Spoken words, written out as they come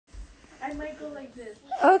I might go like this.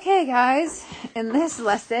 Okay, guys, in this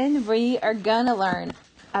lesson, we are gonna learn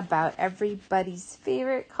about everybody's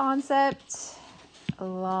favorite concept,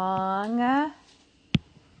 long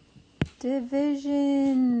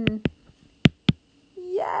division.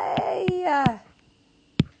 Yay!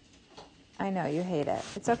 I know you hate it.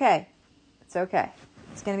 It's okay. It's okay.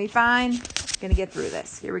 It's gonna be fine. We're gonna get through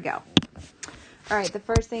this. Here we go. All right, the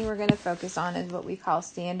first thing we're gonna focus on is what we call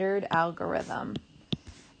standard algorithm.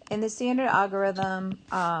 And the standard algorithm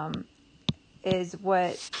is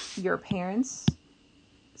what your parents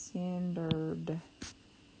learned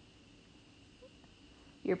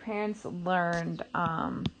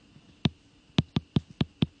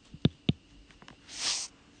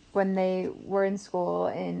when they were in school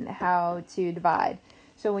in how to divide.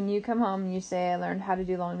 So when you come home and you say, I learned how to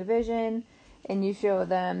do long division, and you show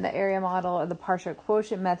them the area model or the partial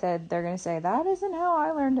quotient method, they're going to say, that isn't how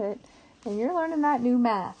I learned it. And you're learning that new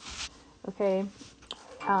math, okay?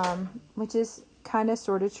 Which is kind of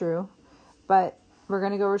sort of true. But we're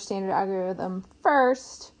going to go over standard algorithm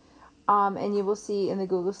first. And you will see in the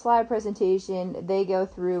Google slide presentation, they go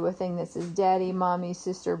through a thing that says daddy, mommy,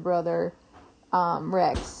 sister, brother,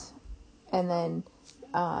 Rex, and then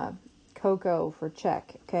Coco for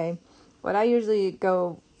check, okay? What I usually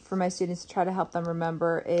go for my students to try to help them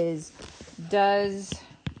remember is, does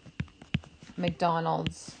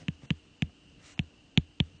McDonald's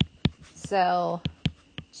sell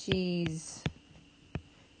cheese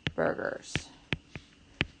burgers?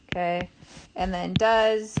 Okay, and then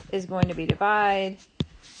does is going to be divide,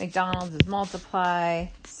 McDonald's is multiply,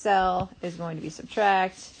 sell is going to be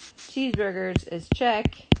subtract, cheeseburgers is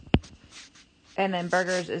check, and then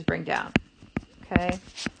burgers is bring down. Okay,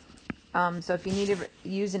 so if you need to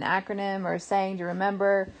use an acronym or a saying to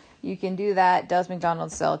remember, you can do that. Does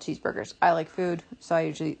McDonald's sell cheeseburgers? I like food, so I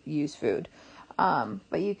usually use food.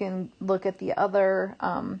 But you can look at the other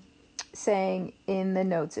saying in the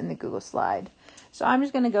notes in the Google slide. So I'm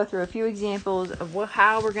just going to go through a few examples of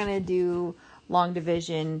how we're going to do long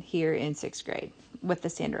division here in 6th grade with the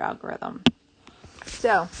standard algorithm.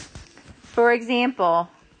 So, for example,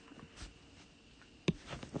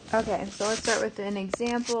 okay, so let's start with an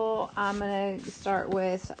example. I'm going to start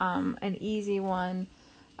with an easy one.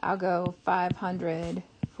 I'll go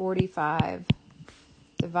 545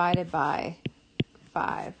 divided by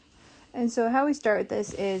 5. And so how we start with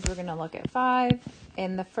this is we're going to look at 5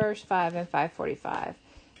 and the first 5 and 545.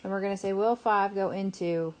 And we're going to say, will 5 go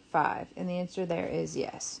into 5? And the answer there is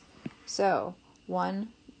yes. So 1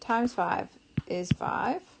 times 5 is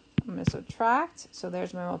 5. I'm going to subtract. So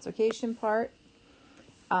there's my multiplication part.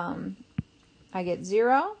 I get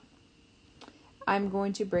 0. I'm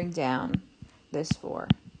going to bring down this 4.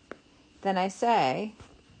 Then I say,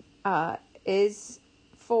 is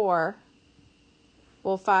 4...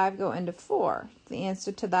 will 5 go into 4? The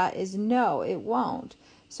answer to that is no, it won't.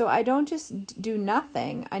 So I don't just do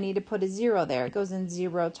nothing. I need to put a 0 there. It goes in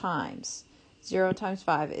 0 times. 0 times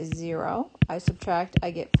 5 is 0. I subtract,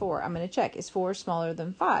 I get 4. I'm going to check. Is 4 smaller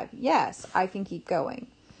than 5? Yes, I can keep going.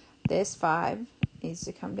 This 5 needs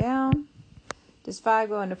to come down. Does 5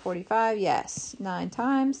 go into 45? Yes. 9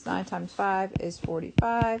 times 5 is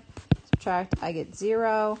 45. Subtract, I get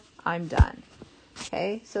 0. I'm done.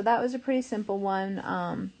 Okay, so that was a pretty simple one.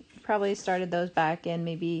 Probably started those back in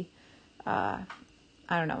maybe, I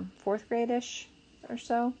don't know, 4th grade-ish or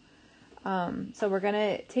so. So we're going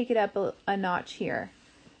to take it up a notch here.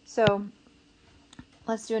 So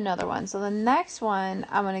let's do another one. So the next one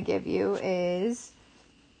I'm going to give you is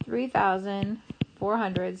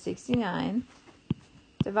 3,469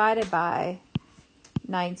 divided by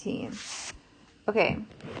 19. Okay,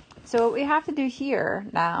 so what we have to do here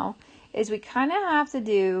now is we kind of have to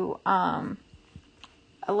do a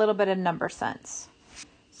little bit of number sense.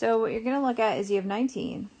 So what you're going to look at is you have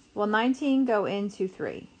 19. Will 19 go into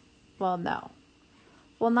 3? Well, no.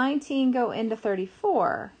 Will 19 go into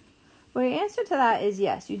 34? Well, the answer to that is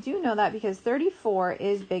yes. You do know that because 34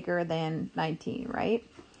 is bigger than 19, right?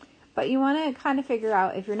 But you want to kind of figure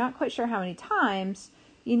out, if you're not quite sure how many times,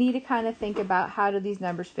 you need to kind of think about how do these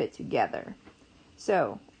numbers fit together.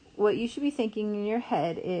 So what you should be thinking in your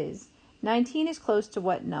head is, 19 is close to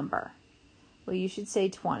what number? Well, you should say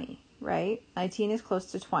 20, right? 19 is close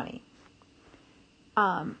to 20.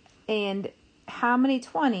 And how many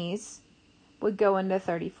 20s would go into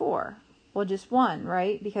 34? Well, just one,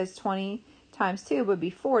 right? Because 20 times 2 would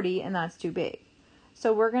be 40, and that's too big.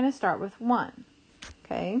 So we're going to start with 1,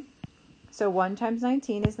 okay? So 1 times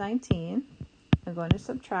 19 is 19. I'm going to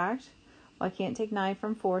subtract. Well, I can't take 9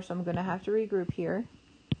 from 4, so I'm going to have to regroup here.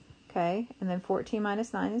 Okay, and then 14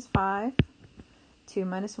 minus 9 is 5. 2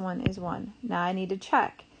 minus 1 is 1. Now I need to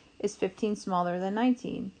check. Is 15 smaller than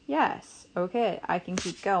 19? Yes. Okay, I can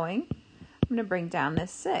keep going. I'm going to bring down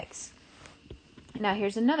this 6. Now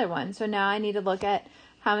here's another one. So now I need to look at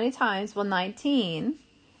how many times will 19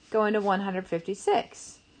 go into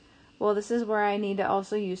 156? Well, this is where I need to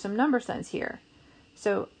also use some number sense here.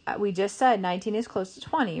 So we just said 19 is close to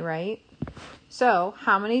 20, right? So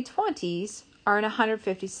how many 20s are in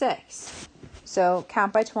 156? So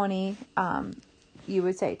count by 20. You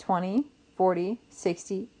would say 20, 40,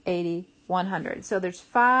 60, 80, 100. So there's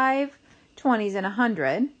 5 20s in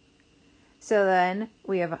 100. So then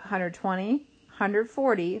we have 120,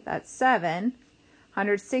 140, that's 7,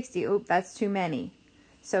 160, oop, that's too many.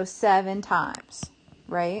 So 7 times,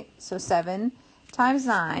 right? So 7 times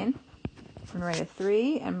 9, I'm going to write a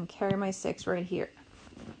 3 and carry my 6 right here.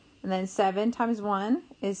 And then 7 times 1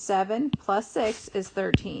 is 7 plus 6 is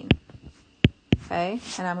 13. Okay,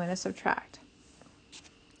 and I'm going to subtract.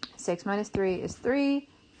 6 minus 3 is 3.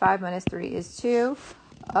 5 minus 3 is 2.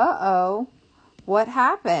 Uh-oh, what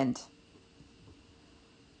happened?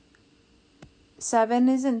 7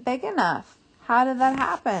 isn't big enough. How did that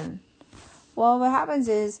happen? Well, what happens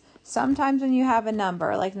is sometimes when you have a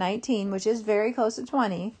number like 19, which is very close to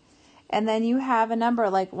 20, and then you have a number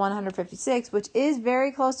like 156, which is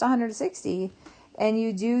very close to 160, and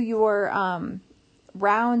you do your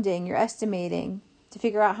rounding, your estimating to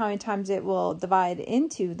figure out how many times it will divide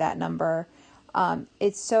into that number.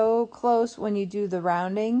 It's so close when you do the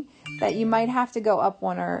rounding that you might have to go up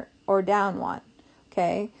one or down one.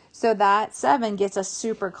 Okay, so that 7 gets us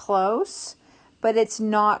super close, but it's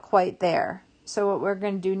not quite there. So what we're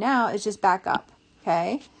going to do now is just back up.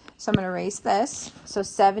 Okay, so I'm going to erase this. So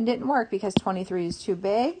 7 didn't work because 23 is too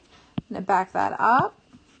big. I'm going to back that up,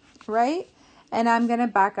 right? And I'm going to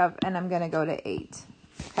back up and I'm going to go to 8.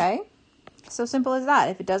 Okay, so simple as that.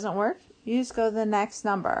 If it doesn't work, you just go to the next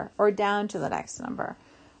number or down to the next number.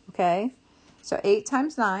 Okay, so 8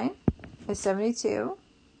 times 9 is 72.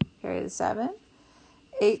 Carry the 7.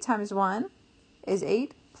 8 times 1 is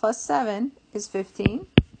 8 plus 7 is 15.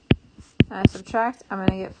 And I subtract, I'm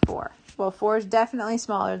going to get 4. Well, 4 is definitely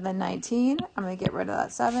smaller than 19. I'm going to get rid of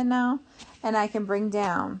that 7 now. And I can bring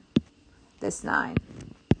down this 9.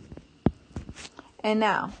 And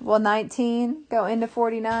now, will 19 go into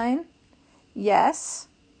 49? Yes.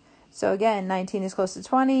 So again, 19 is close to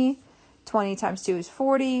 20. 20 times 2 is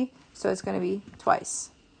 40. So it's going to be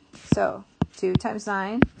twice. So 2 times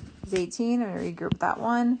 9 is 18. I'm going to regroup that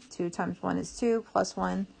 1. 2 times 1 is 2. Plus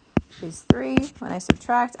 1 is 3. When I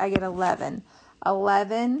subtract, I get 11.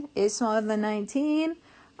 11 is smaller than 19.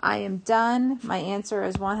 I am done. My answer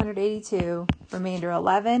is 182. Remainder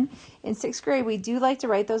 11. In 6th grade, we do like to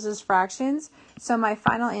write those as fractions. So my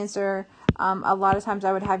final answer, a lot of times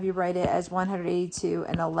I would have you write it as 182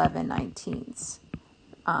 and 11/19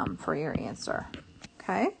 for your answer.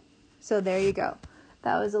 Okay? So there you go.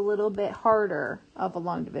 That was a little bit harder of a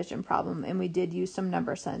long division problem, and we did use some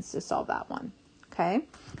number sense to solve that one. Okay?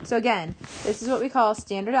 So again, this is what we call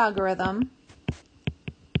standard algorithm.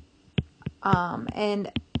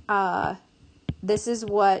 This is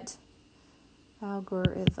what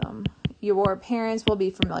algorithm your parents will be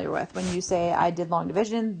familiar with. When you say, I did long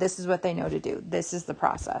division, this is what they know to do. This is the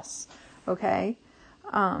process. Okay?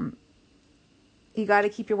 You got to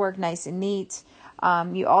keep your work nice and neat.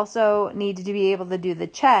 You also need to be able to do the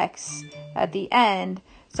checks at the end.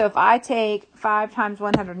 So if I take 5 times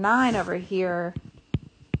 109 over here,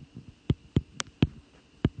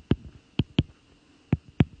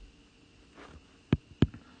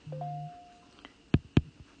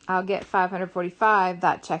 I'll get 545.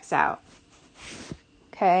 That checks out.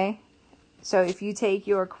 Okay? So if you take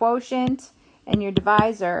your quotient and your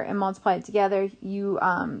divisor and multiply it together, you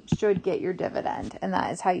should get your dividend. And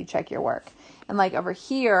that is how you check your work. And like over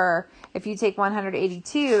here, if you take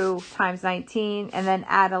 182 times 19 and then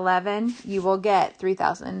add 11, you will get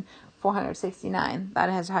 3,469. That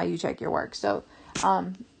is how you check your work. So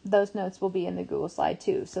those notes will be in the Google slide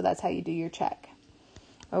too. So that's how you do your check.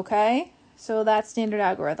 Okay? So that's standard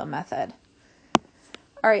algorithm method.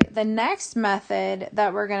 All right, the next method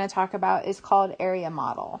that we're going to talk about is called area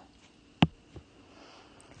model.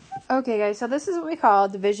 Okay, guys, so this is what we call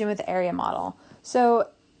division with area model. So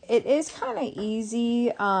it is kind of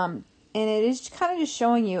easy, and it is kind of just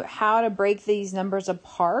showing you how to break these numbers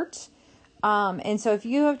apart. And so if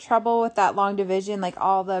you have trouble with that long division, like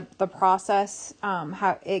all the process,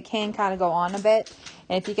 how it can kind of go on a bit.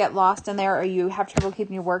 And if you get lost in there or you have trouble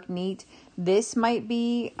keeping your work neat, this might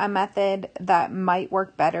be a method that might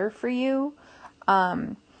work better for you.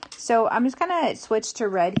 So I'm just going to switch to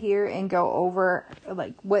red here and go over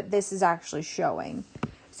like what this is actually showing.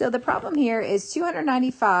 So the problem here is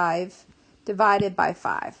 295 divided by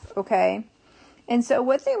 5, okay? And so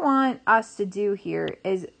what they want us to do here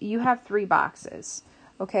is you have 3 boxes,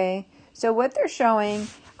 okay? So what they're showing,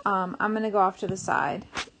 I'm going to go off to the side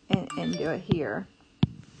and do it here.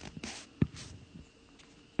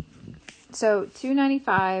 So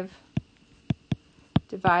 295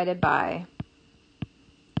 divided by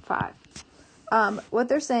 5. What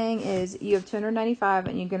they're saying is you have 295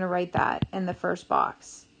 and you're going to write that in the first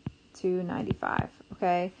box. 295,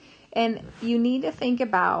 okay? And you need to think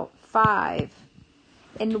about 5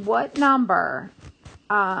 and what number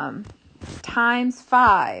times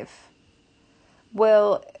 5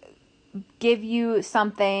 will give you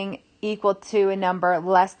something equal to a number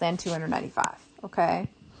less than 295, okay?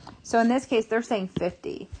 So in this case, they're saying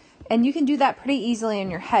 50. And you can do that pretty easily in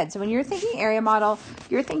your head. So when you're thinking area model,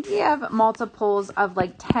 you're thinking of multiples of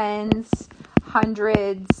like tens,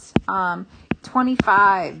 hundreds,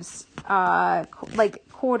 25s, like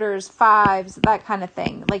quarters, fives, that kind of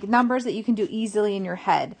thing. Like numbers that you can do easily in your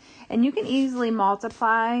head. And you can easily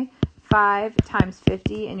multiply 5 times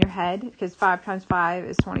 50 in your head, because 5 times 5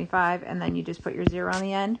 is 25, and then you just put your 0 on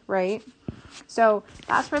the end, right? So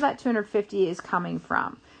that's where that 250 is coming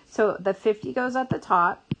from. So the 50 goes at the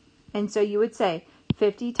top, and so you would say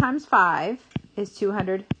 50 times 5 is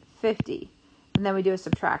 250, and then we do a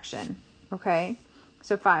subtraction, okay?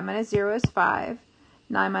 So 5 minus 0 is 5,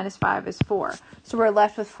 9 minus 5 is 4. So we're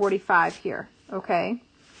left with 45 here, okay?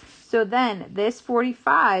 So then this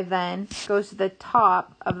 45 then goes to the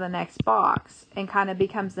top of the next box and kind of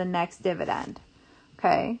becomes the next dividend,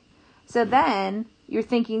 okay? So then you're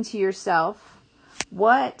thinking to yourself,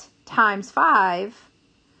 what times 5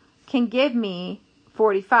 can give me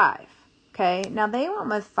 45, okay? Now they went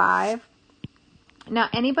with 5. Now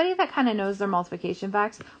anybody that kind of knows their multiplication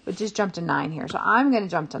facts would just jump to 9 here. So I'm going to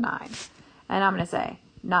jump to 9. And I'm going to say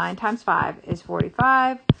 9 times 5 is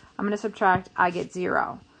 45. I'm going to subtract, I get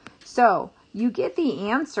 0. So you get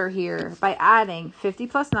the answer here by adding 50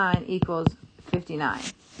 plus 9 equals 59.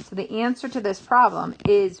 So the answer to this problem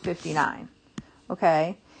is 59,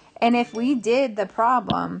 okay? And if we did the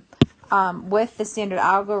problem with the standard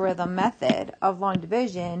algorithm method of long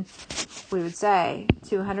division, we would say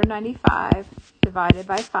 295 divided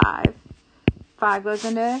by 5. 5 goes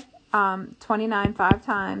into 29 5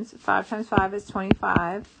 times. 5 times 5 is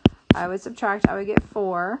 25. I would subtract, I would get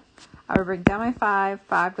 4. I would break down my 5.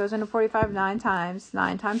 5 goes into 45 9 times.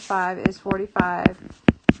 9 times 5 is 45.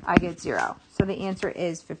 I get 0. So the answer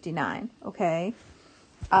is 59, okay?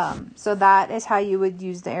 So that is how you would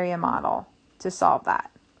use the area model to solve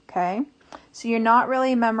that, okay? So you're not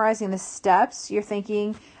really memorizing the steps. You're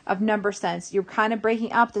thinking of number sense. You're kind of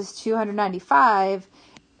breaking up this 295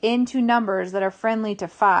 into numbers that are friendly to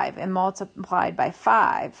 5 and multiplied by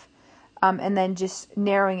 5, and then just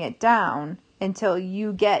narrowing it down until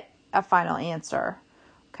you get a final answer,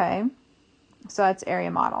 okay? So that's area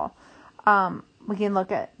model. We can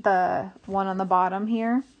look at the one on the bottom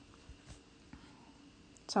here.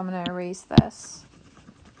 So I'm going to erase this.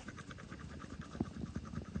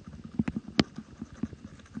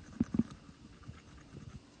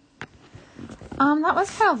 That was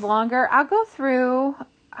kind of longer. I'll go through.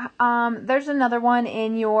 There's another one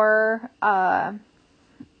in your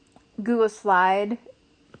Google slide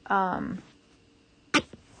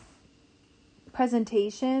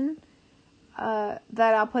presentation that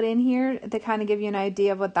I'll put in here to kind of give you an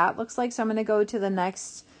idea of what that looks like. So I'm going to go to the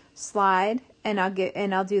next slide and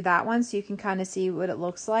I'll do that one so you can kind of see what it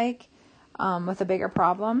looks like with a bigger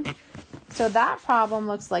problem. So that problem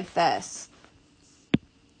looks like this.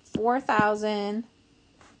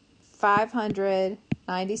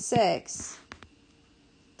 4,596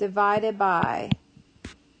 divided by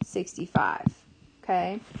 65.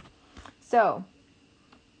 Okay, so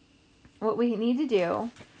what we need to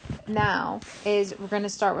do now is we're going to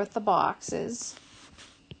start with the boxes.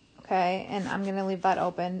 Okay, and I'm going to leave that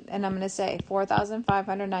open, and I'm going to say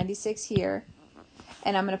 4,596 here,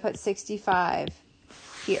 and I'm going to put 65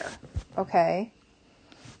 here. Okay,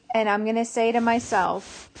 and I'm going to say to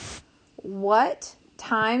myself, what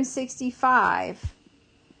times 65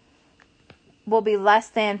 will be less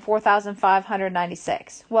than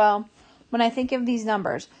 4,596? Well, when I think of these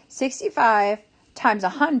numbers, 65 times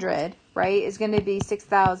 100, right, is going to be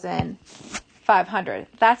 6,500.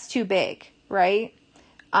 That's too big, right?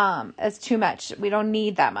 It's too much. We don't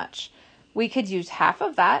need that much. We could use half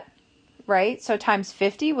of that, right? So times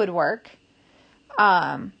 50 would work.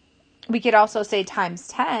 We could also say times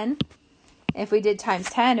 10. If we did times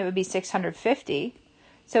 10, it would be 650.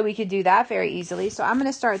 So we could do that very easily. So I'm going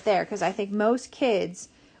to start there because I think most kids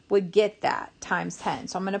would get that times 10.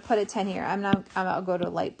 So I'm going to put a 10 here. I'll go to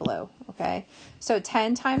light blue. Okay. So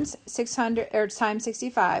 10 times 600 or times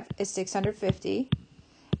 65 is 650.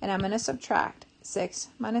 And I'm going to subtract 6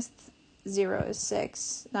 minus 0 is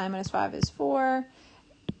 6. 9 minus 5 is 4.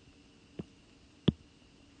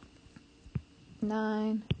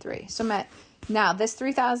 9, 3. So now this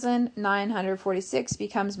 3,946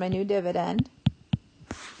 becomes my new dividend,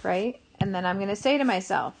 right? And then I'm going to say to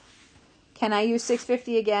myself, can I use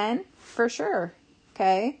 650 again? For sure.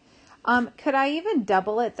 Okay. Could I even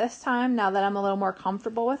double it this time now that I'm a little more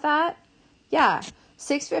comfortable with that? Yeah.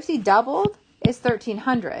 650 doubled is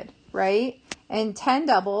 1,300, right? And 10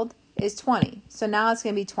 doubled is 20. So now it's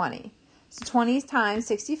going to be 20. So 20 times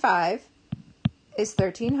 65 is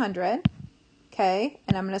 1,300. Okay.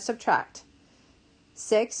 And I'm going to subtract.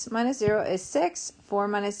 6 minus 0 is 6. 4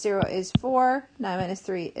 minus 0 is 4. 9 minus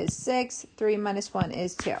 3 is 6. 3 minus 1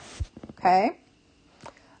 is 2. Okay.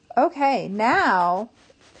 Okay. Now,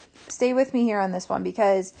 stay with me here on this one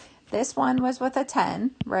because this one was with a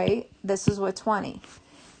 10, right? This is with 20.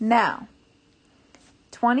 Now,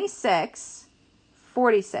 26,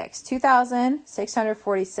 46,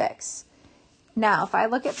 2,646. Now, if I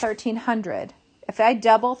look at 1,300, if I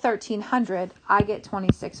double 1,300, I get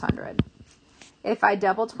 2,600. If I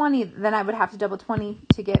double 20, then I would have to double 20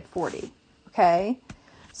 to get 40. Okay.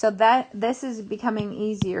 So this is becoming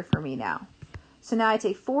easier for me now. So now I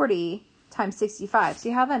take 40 times 65.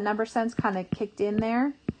 See how that number sense kind of kicked in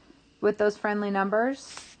there with those friendly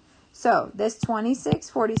numbers? So this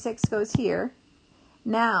 2646 goes here.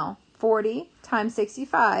 Now 40 times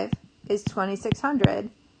 65 is 2,600.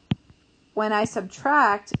 When I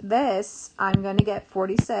subtract this, I'm going to get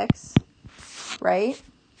 46, right?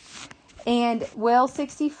 And will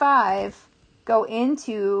 65 go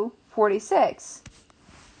into 46?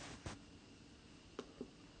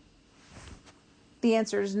 The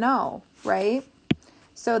answer is no, right?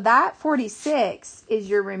 So that 46 is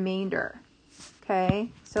your remainder,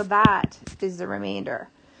 okay? So that is the remainder.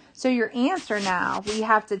 So your answer now, we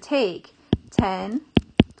have to take 10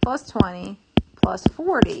 plus 20 plus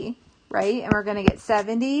 40, right? And we're going to get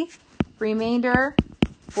 70, remainder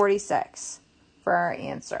 46 for our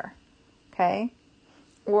answer, okay?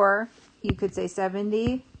 Or you could say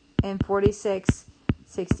 70 and 46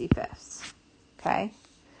 65ths, okay?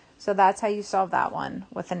 So that's how you solve that one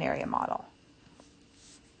with an area model.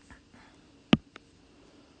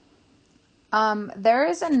 There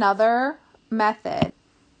is another method.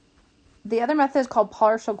 The other method is called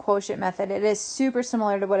partial quotient method. It is super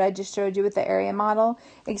similar to what I just showed you with the area model,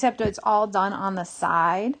 except it's all done on the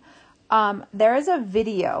side. There is a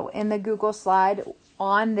video in the Google slide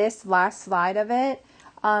on this last slide of it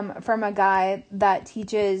from a guy that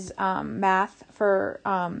teaches math for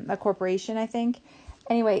a corporation, I think.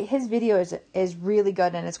 Anyway, his video is really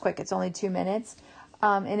good and it's quick. It's only 2 minutes.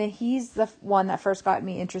 And he's the one that first got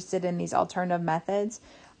me interested in these alternative methods.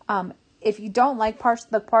 If you don't like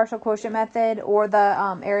the partial quotient method or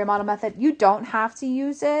the area model method, you don't have to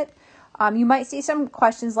use it. You might see some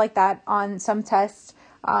questions like that on some tests.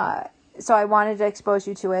 So I wanted to expose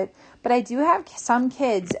you to it. But I do have some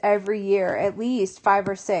kids every year, at least 5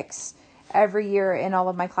 or 6 every year in all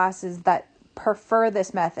of my classes that prefer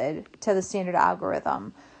this method to the standard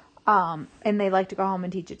algorithm. And they like to go home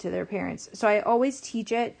and teach it to their parents. So I always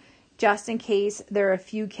teach it just in case there are a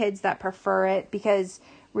few kids that prefer it, because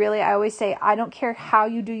really I always say, I don't care how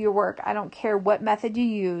you do your work. I don't care what method you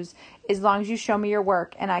use, as long as you show me your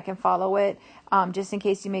work and I can follow it, just in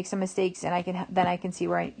case you make some mistakes and then I can see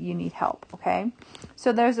where you need help. Okay.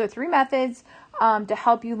 So those are 3 methods, to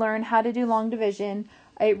help you learn how to do long division.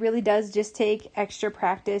 It really does just take extra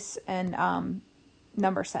practice and,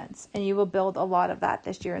 number sense, and you will build a lot of that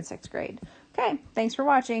this year in 6th grade. Okay. Thanks for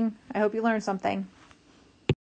watching. I hope you learned something.